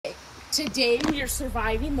Today we are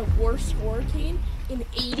surviving the worst hurricane in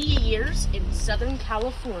 80 years in Southern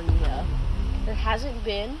California. There hasn't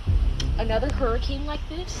been another hurricane like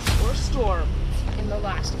this or storm in the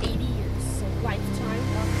last 80 years. So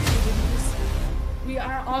lifetime opportunities. We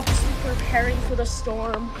are obviously preparing for the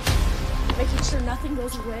storm, making sure nothing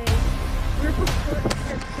goes away. We're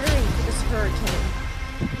preparing for this hurricane.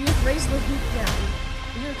 We have raised the roof down.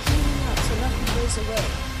 We are cleaning up so nothing goes away.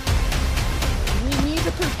 We need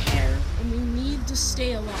to prepare and we need to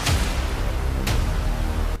stay alive.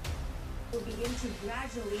 Will begin to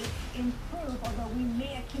gradually improve, although we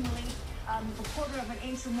may accumulate a quarter of an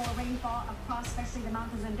inch or more rainfall across especially the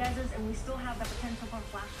mountains and deserts, and we still have the potential for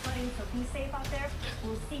flash flooding, so be safe out there.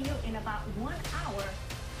 We'll see you in about 1 hour.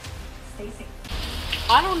 Stay safe.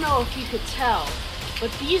 I don't know if you could tell,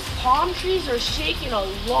 but these palm trees are shaking a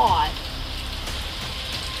lot.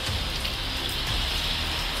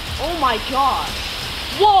 Oh my gosh.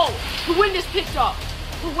 Whoa! The wind has picked up.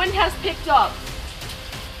 The wind has picked up.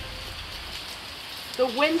 The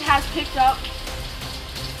wind has picked up.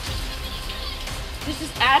 This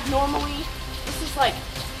is abnormally. This is like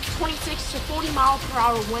 26 to 40 mile per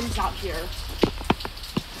hour winds out here.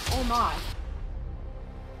 Oh my.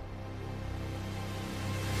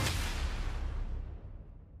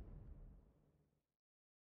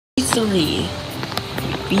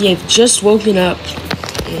 We have just woken up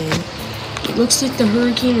and it looks like the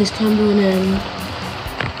hurricane has come to an end.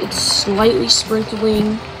 It's slightly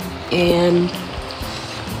sprinkling and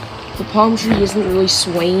the palm tree isn't really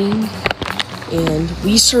swaying, and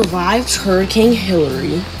we survived Hurricane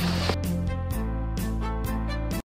Hilary.